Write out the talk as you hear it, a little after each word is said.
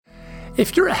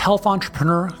If you're a health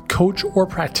entrepreneur, coach, or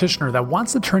practitioner that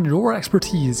wants to turn your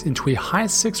expertise into a high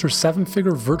 6 or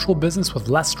 7-figure virtual business with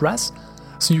less stress,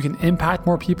 so you can impact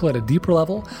more people at a deeper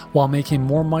level while making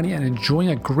more money and enjoying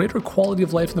a greater quality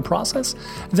of life in the process,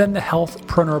 then the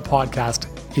Healthpreneur podcast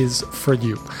is for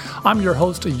you. I'm your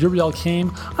host, Uriel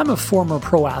Kame. I'm a former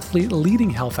pro athlete, leading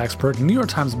health expert, New York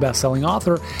Times bestselling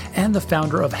author, and the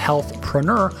founder of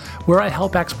Healthpreneur, where I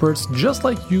help experts just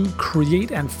like you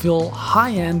create and fill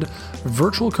high-end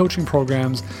virtual coaching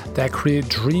programs that create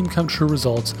dream come true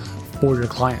results for your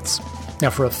clients. Now,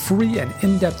 for a free and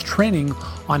in-depth training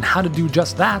on how to do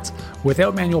just that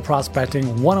without manual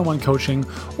prospecting, one-on-one coaching,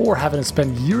 or having to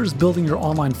spend years building your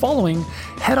online following,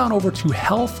 head on over to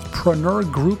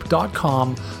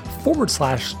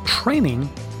healthpreneurgroup.com/training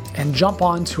and jump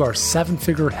on to our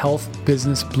 7-figure health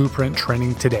business blueprint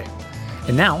training today.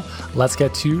 And now, let's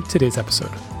get to today's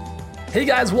episode. Hey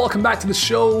guys, welcome back to the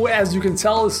show. As you can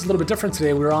tell, this is a little bit different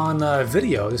today. We're on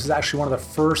video. This is actually one of the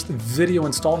first video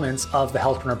installments of the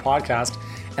Healthpreneur podcast.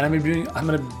 And I'm going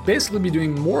to basically be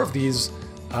doing more of these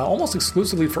almost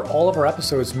exclusively for all of our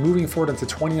episodes moving forward into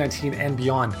 2019 and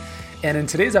beyond. And in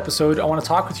today's episode, I want to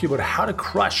talk with you about how to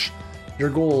crush your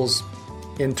goals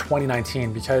in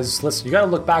 2019. Because listen, you got to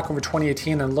look back over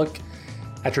 2018 and look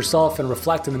at yourself and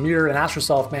reflect in the mirror and ask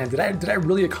yourself, man, did I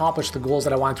really accomplish the goals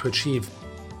that I wanted to achieve?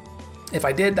 If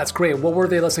I did, that's great. What were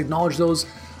they? Let's acknowledge those.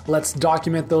 Let's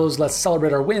document those. Let's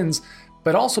celebrate our wins,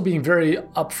 but also being very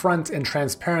upfront and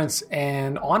transparent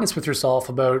and honest with yourself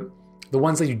about the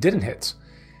ones that you didn't hit.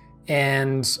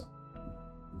 And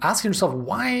asking yourself,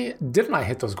 why didn't I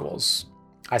hit those goals?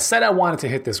 I said I wanted to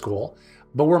hit this goal,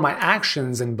 but were my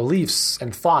actions and beliefs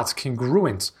and thoughts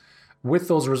congruent with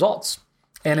those results?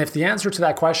 And if the answer to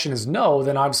that question is no,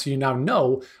 then obviously you now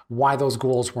know why those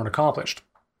goals weren't accomplished.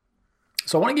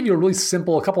 So I want to give you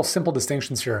a couple of simple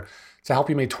distinctions here to help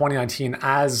you make 2019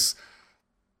 as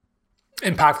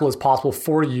impactful as possible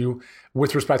for you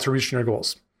with respect to reaching your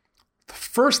goals. The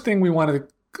first thing we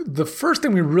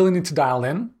really need to dial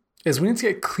in is we need to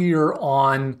get clear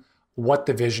on what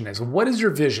the vision is. What is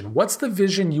your vision? What's the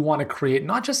vision you want to create,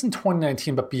 not just in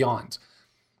 2019, but beyond?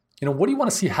 What do you want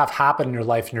to see have happen in your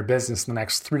life and your business in the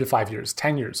next 3 to 5 years,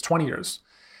 10 years, 20 years?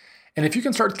 And if you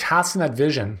can start casting that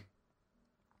vision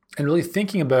and really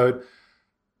thinking about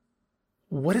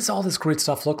what does all this great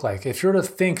stuff look like? If you're to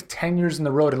think 10 years in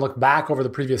the road and look back over the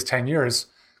previous 10 years,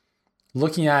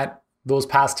 looking at those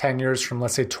past 10 years from,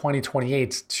 let's say,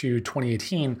 2028 to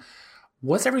 2018,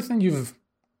 what's everything you've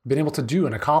been able to do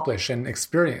and accomplish and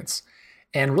experience?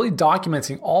 And really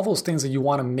documenting all those things that you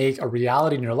want to make a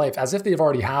reality in your life as if they've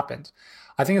already happened.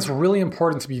 I think it's really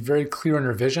important to be very clear on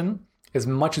your vision as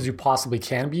much as you possibly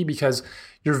can be, because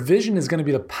your vision is going to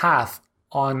be the path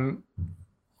on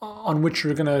which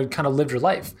you're going to kind of live your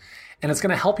life. And it's going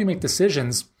to help you make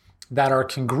decisions that are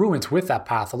congruent with that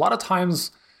path. A lot of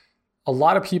times, a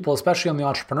lot of people, especially in the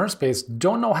entrepreneur space,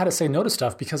 don't know how to say no to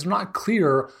stuff because they're not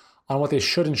clear on what they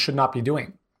should and should not be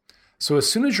doing. So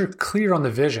as soon as you're clear on the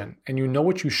vision and you know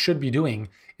what you should be doing,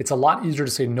 it's a lot easier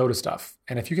to say no to stuff.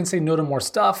 And if you can say no to more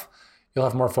stuff, you'll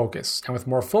have more focus. And with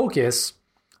more focus,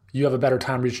 you have a better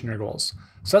time reaching your goals.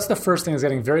 So that's the first thing, is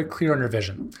getting very clear on your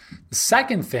vision. The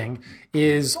second thing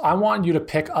is I want you to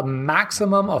pick a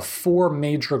maximum of 4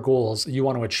 major goals that you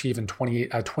want to achieve in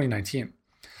 2019.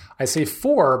 I say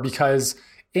 4 because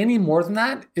any more than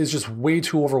that is just way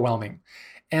too overwhelming.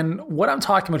 And what I'm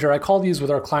talking about here, I call these with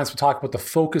our clients, we talk about the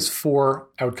focus 4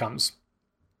 outcomes.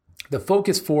 The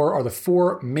focus 4 are the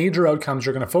 4 major outcomes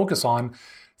you're going to focus on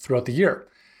throughout the year.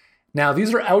 Now,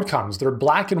 these are outcomes. They're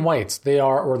black and white.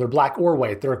 They're black or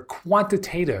white. They're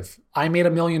quantitative. I made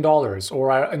 $1 million,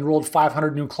 or I enrolled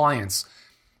 500 new clients.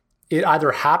 It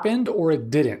either happened or it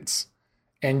didn't.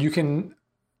 And you can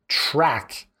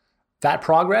track that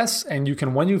progress. And you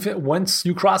can, once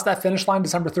you cross that finish line,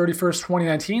 December 31st,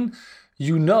 2019,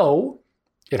 you know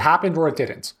it happened or it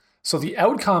didn't. So the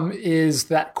outcome is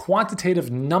that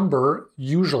quantitative number,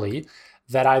 usually,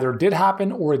 that either did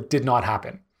happen or it did not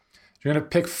happen. You're going to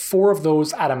pick 4 of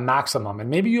those at a maximum. And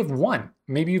maybe you have 1.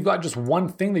 Maybe you've got just one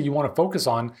thing that you want to focus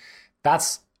on.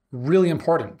 That's really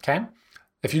important, okay?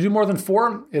 If you do more than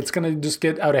 4, it's going to just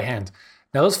get out of hand.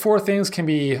 Now, those 4 things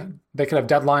they could have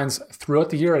deadlines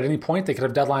throughout the year at any point. They could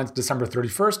have deadlines December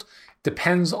 31st.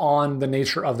 Depends on the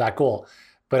nature of that goal.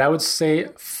 But I would say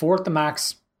 4 at the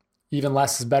max, even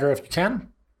less is better if you can.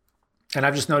 And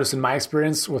I've just noticed in my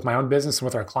experience with my own business and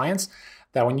with our clients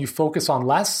that when you focus on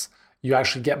less, you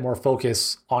actually get more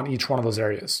focus on each one of those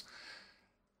areas.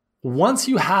 Once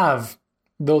you have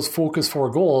those focus 4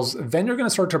 goals, then you're going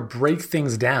to start to break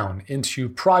things down into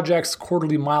projects,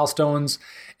 quarterly milestones,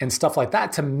 and stuff like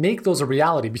that to make those a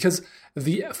reality. Because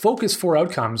the focus 4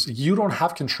 outcomes, you don't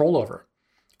have control over.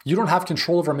 You don't have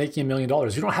control over making $1 million.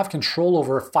 You don't have control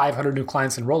over 500 new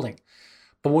clients enrolling.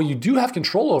 But what you do have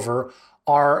control over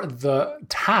are the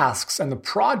tasks and the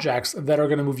projects that are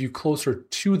going to move you closer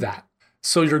to that.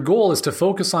 So your goal is to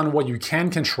focus on what you can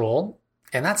control,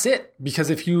 and that's it. Because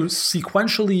if you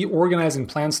sequentially organize and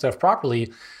plan stuff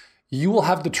properly, you will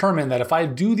have determined that if I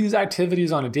do these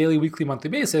activities on a daily, weekly,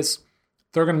 monthly basis,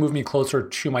 they're going to move me closer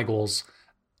to my goals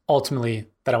ultimately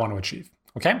that I want to achieve.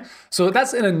 Okay? So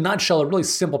that's in a nutshell, a really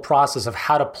simple process of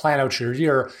how to plan out your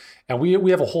year. And we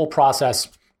have a whole process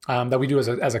that we do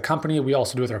as a company. We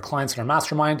also do with our clients in our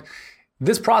mastermind.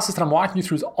 This process that I'm walking you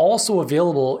through is also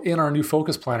available in our new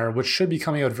focus planner, which should be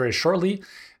coming out very shortly.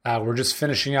 We're just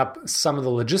finishing up some of the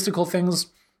logistical things.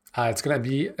 It's going to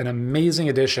be an amazing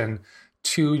addition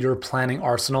to your planning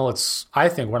arsenal. It's, I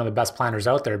think, one of the best planners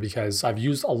out there because I've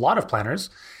used a lot of planners,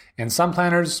 and some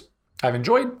planners I've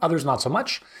enjoyed, others not so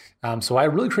much. So I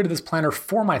really created this planner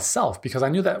for myself because I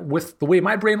knew that with the way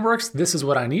my brain works, this is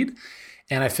what I need.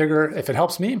 And I figure if it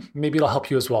helps me, maybe it'll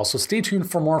help you as well. So stay tuned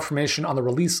for more information on the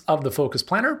release of the Focus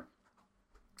Planner.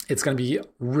 It's going to be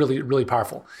really, really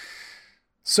powerful.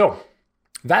 So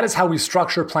that is how we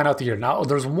structure, plan out the year. Now,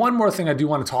 there's one more thing I do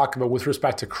want to talk about with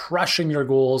respect to crushing your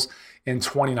goals in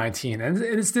 2019. And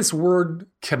it's this word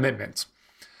commitment.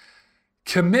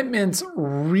 Commitment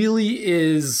really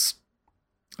is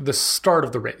the start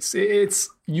of the race.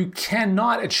 You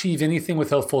cannot achieve anything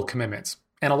without full commitment.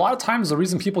 And a lot of times the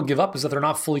reason people give up is that they're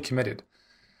not fully committed.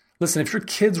 Listen, if your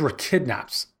kids were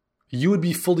kidnapped, you would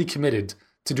be fully committed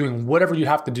to doing whatever you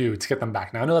have to do to get them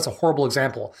back. Now, I know that's a horrible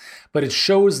example, but it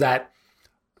shows that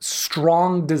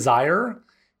strong desire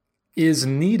is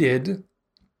needed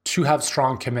to have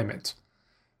strong commitment.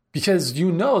 Because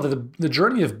you know that the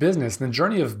journey of business and the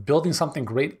journey of building something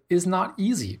great is not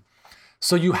easy.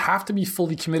 So you have to be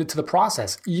fully committed to the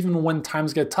process, even when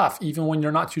times get tough, even when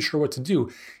you're not too sure what to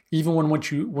do, even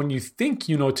when you think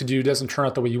you know what to do doesn't turn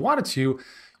out the way you want it to.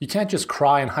 You can't just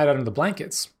cry and hide under the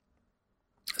blankets.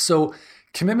 So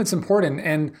commitment's important.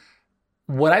 And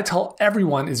what I tell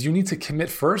everyone is you need to commit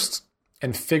first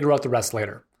and figure out the rest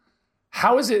later.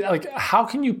 How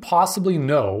can you possibly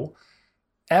know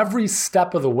every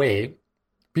step of the way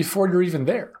before you're even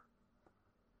there?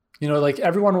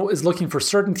 Everyone is looking for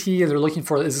certainty and they're looking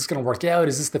for, is this going to work out?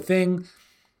 Is this the thing?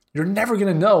 You're never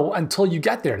going to know until you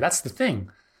get there. That's the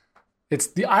thing. It's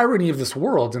the irony of this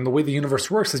world and the way the universe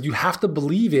works is you have to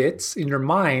believe it in your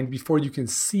mind before you can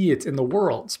see it in the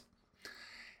world.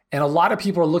 And a lot of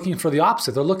people are looking for the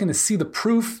opposite. They're looking to see the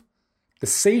proof, the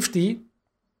safety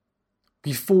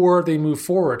before they move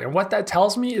forward. And what that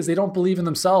tells me is they don't believe in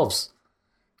themselves.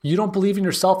 You don't believe in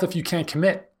yourself if you can't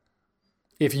commit.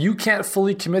 If you can't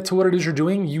fully commit to what it is you're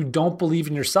doing, you don't believe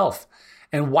in yourself.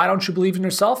 And why don't you believe in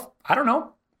yourself? I don't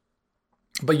know.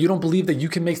 But you don't believe that you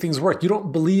can make things work. You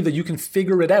don't believe that you can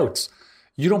figure it out.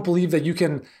 You don't believe that you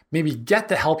can maybe get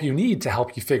the help you need to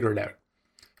help you figure it out.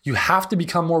 You have to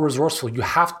become more resourceful. You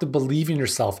have to believe in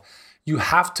yourself. You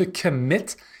have to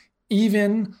commit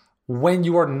even when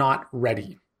you are not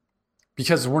ready.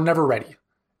 Because we're never ready.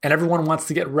 And everyone wants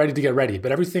to get ready.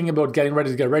 But everything about getting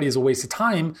ready to get ready is a waste of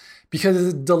time because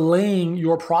it's delaying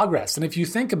your progress. And if you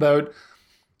think about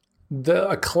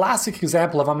a classic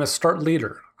example of I'm going to start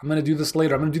later, I'm going to do this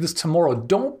later, I'm going to do this tomorrow.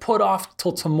 Don't put off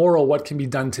till tomorrow what can be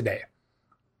done today.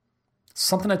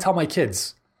 Something I tell my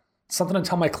kids, something I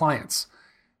tell my clients.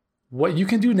 What you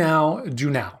can do now, do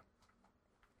now.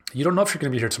 You don't know if you're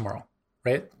going to be here tomorrow.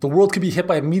 Right? The world could be hit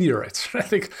by a meteorite.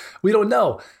 We don't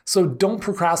know. So don't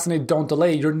procrastinate, don't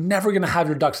delay. You're never going to have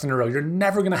your ducks in a row. You're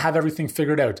never going to have everything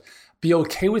figured out. Be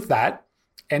okay with that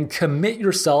and commit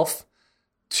yourself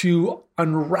to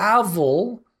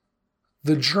unravel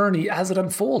the journey as it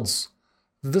unfolds.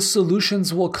 The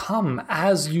solutions will come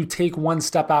as you take one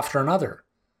step after another.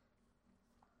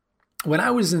 When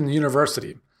I was in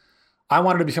university, I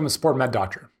wanted to become a sport med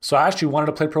doctor. So I actually wanted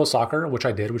to play pro soccer, which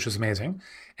I did, which was amazing.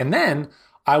 And then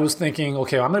I was thinking,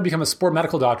 okay, I'm going to become a sport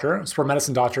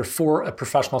medicine doctor for a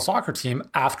professional soccer team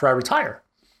after I retire.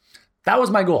 That was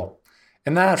my goal.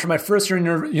 And then after my first year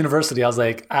in university, I was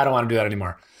like, I don't want to do that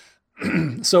anymore.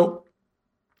 So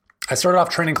I started off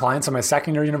training clients in my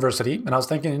second year of university. And I was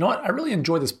thinking, you know what? I really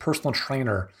enjoy this personal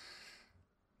trainer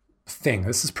thing.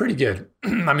 This is pretty good.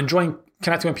 I'm enjoying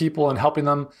connecting with people and helping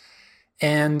them.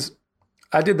 And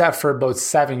I did that for about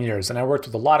 7 years, and I worked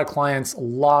with a lot of clients,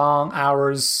 long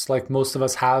hours, like most of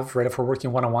us have, right? If we're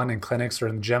working one-on-one in clinics or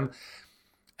in the gym.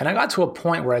 And I got to a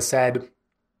point where I said,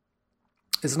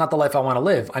 this is not the life I want to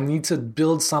live. I need to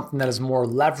build something that is more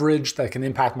leveraged, that can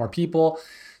impact more people,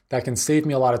 that can save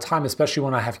me a lot of time, especially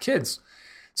when I have kids.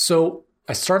 So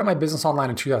I started my business online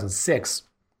in 2006,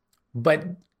 but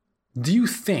do you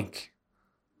think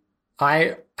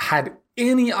I had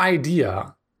any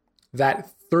idea that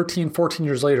 13, 14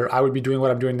 years later, I would be doing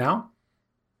what I'm doing now?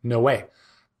 No way.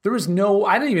 I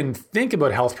didn't even think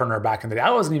about Healthpreneur back in the day.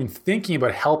 I wasn't even thinking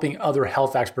about helping other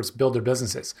health experts build their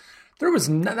businesses. That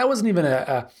wasn't even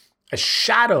a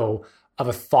shadow of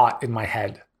a thought in my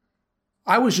head.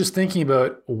 I was just thinking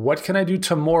about what can I do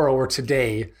tomorrow or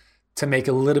today to make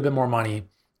a little bit more money,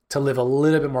 to live a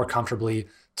little bit more comfortably,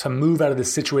 to move out of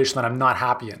this situation that I'm not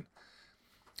happy in.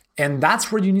 And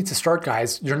that's where you need to start,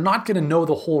 guys. You're not going to know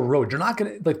the whole road.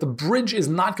 The bridge is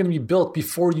not going to be built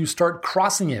before you start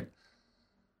crossing it.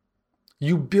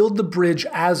 You build the bridge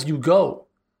as you go.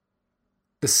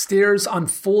 The stairs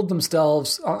unfold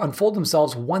themselves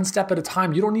one step at a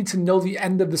time. You don't need to know the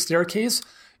end of the staircase.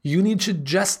 You need to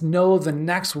just know the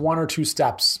next one or two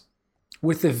steps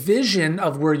with a vision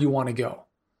of where you want to go.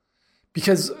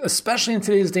 Because especially in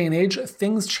today's day and age,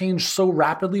 things change so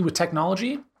rapidly with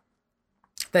technology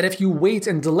that if you wait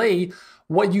and delay,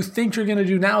 what you think you're going to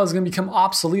do now is going to become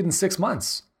obsolete in 6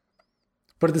 months.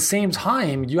 But at the same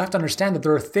time, you have to understand that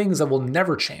there are things that will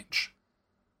never change.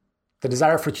 The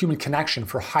desire for human connection,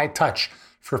 for high touch,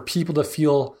 for people to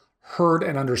feel heard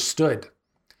and understood.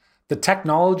 The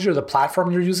technology or the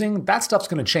platform you're using, that stuff's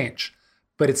going to change.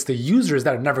 But it's the users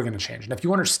that are never going to change. And if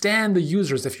you understand the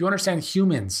users, if you understand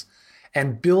humans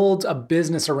and build a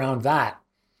business around that,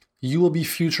 you will be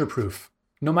future-proof.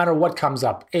 No matter what comes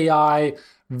up, AI,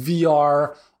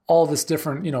 VR, all this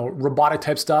different, robotic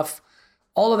type stuff,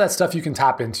 all of that stuff you can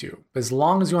tap into. As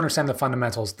long as you understand the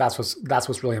fundamentals, that's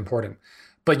what's really important.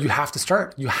 But you have to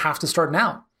start. You have to start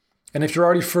now. And if you're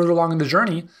already further along in the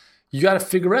journey, you got to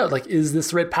figure out, is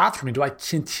this the right path for me? Do I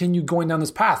continue going down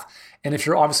this path? And if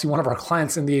you're obviously one of our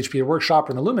clients in the HPA workshop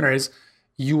or in the Luminaries,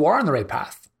 you are on the right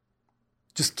path.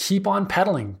 Just keep on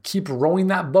pedaling. Keep rowing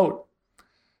that boat.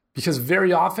 Because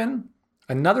very often,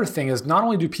 another thing is not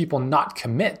only do people not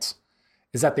commit,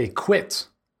 is that they quit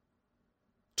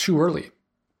too early.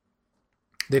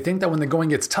 They think that when the going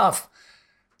gets tough,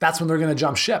 that's when they're going to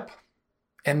jump ship.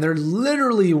 And they're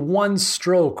literally one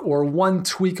stroke or one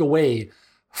tweak away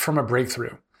from a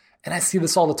breakthrough. And I see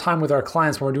this all the time with our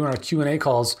clients when we're doing our Q&A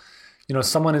calls.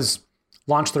 Someone has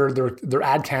launched their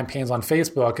ad campaigns on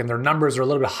Facebook and their numbers are a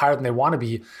little bit higher than they want to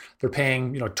be. They're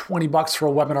paying $20 for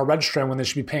a webinar registration when they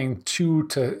should be paying $2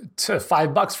 to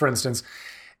 $5, for instance.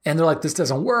 And they're like, this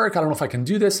doesn't work. I don't know if I can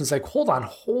do this. And it's like,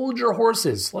 hold your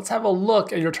horses. Let's have a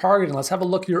look at your targeting. Let's have a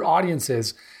look at your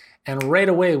audiences. And right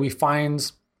away, we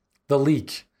find the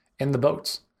leak in the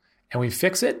boat and we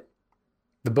fix it.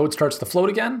 The boat starts to float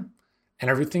again and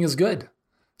everything is good.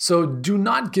 So do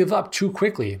not give up too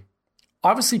quickly.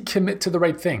 Obviously, commit to the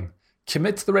right thing.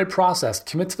 Commit to the right process.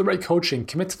 Commit to the right coaching.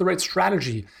 Commit to the right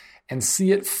strategy and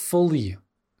see it fully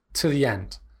to the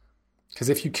end. Because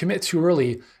if you commit too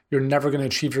early, you're never going to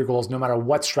achieve your goals no matter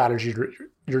what strategy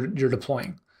you're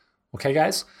deploying. Okay,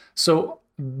 guys? So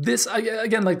this,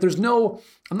 again,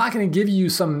 I'm not going to give you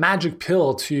some magic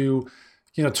pill to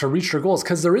reach your goals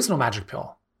because there is no magic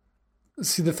pill.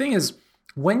 See, the thing is,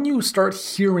 when you start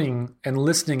hearing and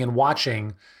listening and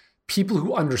watching people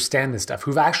who understand this stuff,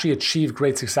 who've actually achieved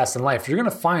great success in life, you're going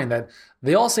to find that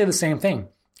they all say the same thing.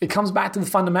 It comes back to the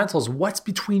fundamentals. What's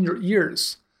between your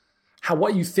ears?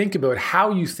 What you think about,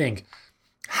 how you think,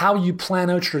 how you plan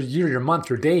out your year, your month,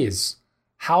 your days,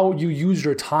 how you use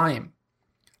your time,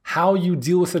 how you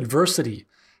deal with adversity,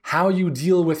 how you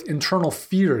deal with internal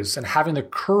fears and having the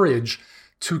courage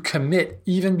to commit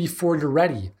even before you're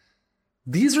ready.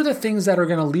 These are the things that are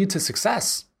going to lead to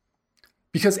success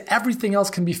because everything else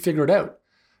can be figured out.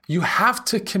 You have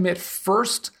to commit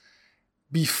first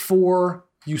before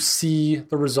you see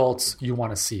the results you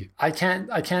want to see. I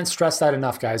can't stress that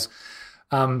enough, guys.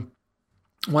 One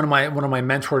of my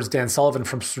mentors, Dan Sullivan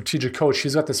from Strategic Coach,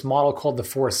 he's got this model called the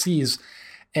 4 C's.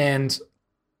 And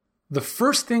the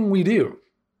first thing we do,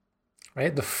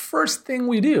 right? The first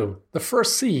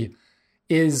C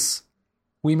is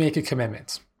we make a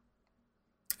commitment.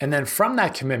 And then from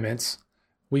that commitment,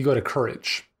 we go to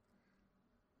courage.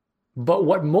 But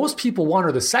what most people want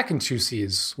are the second 2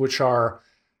 C's, which are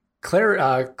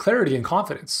clarity and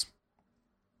confidence.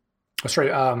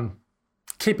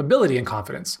 Capability and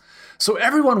confidence. So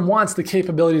everyone wants the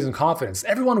capabilities and confidence.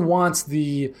 Everyone wants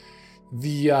the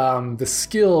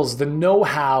skills, the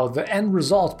know-how, the end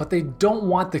result, but they don't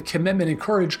want the commitment and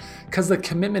courage because the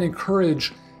commitment and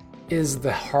courage is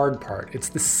the hard part. It's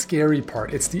the scary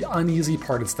part. It's the uneasy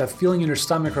part. It's that feeling in your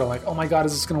stomach where like, oh my God,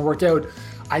 is this gonna work out?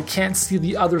 I can't see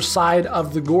the other side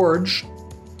of the gorge.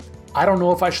 I don't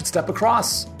know if I should step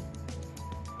across.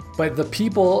 But the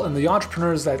people and the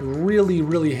entrepreneurs that really,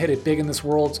 really hit it big in this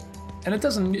world, and it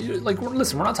doesn't, like,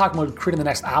 listen, we're not talking about creating the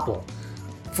next Apple.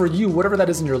 For you, whatever that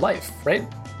is in your life, right?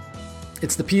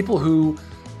 It's the people who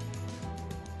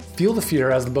feel the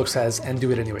fear, as the book says, and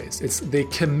do it anyways. They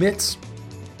commit,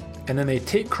 and then they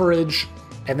take courage,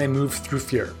 and they move through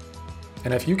fear.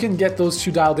 And if you can get those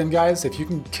two dialed in, guys, if you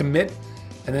can commit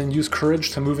and then use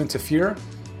courage to move into fear,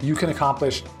 you can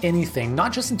accomplish anything,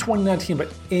 not just in 2019,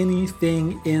 but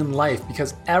anything in life,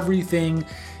 because everything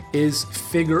is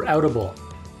figure-outable.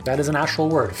 That is an actual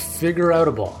word,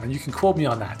 figure-outable, and you can quote me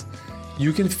on that.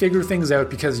 You can figure things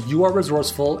out because you are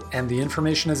resourceful and the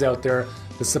information is out there,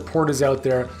 the support is out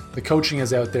there, the coaching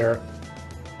is out there,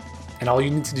 and all you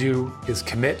need to do is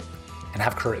commit and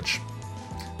have courage.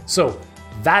 So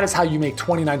that is how you make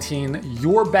 2019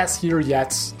 your best year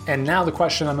yet. And now the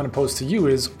question I'm going to pose to you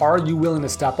is, are you willing to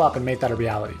step up and make that a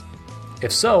reality?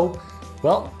 If so,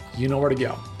 well, you know where to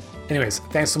go. Anyways,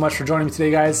 thanks so much for joining me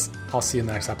today, guys. I'll see you in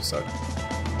the next episode.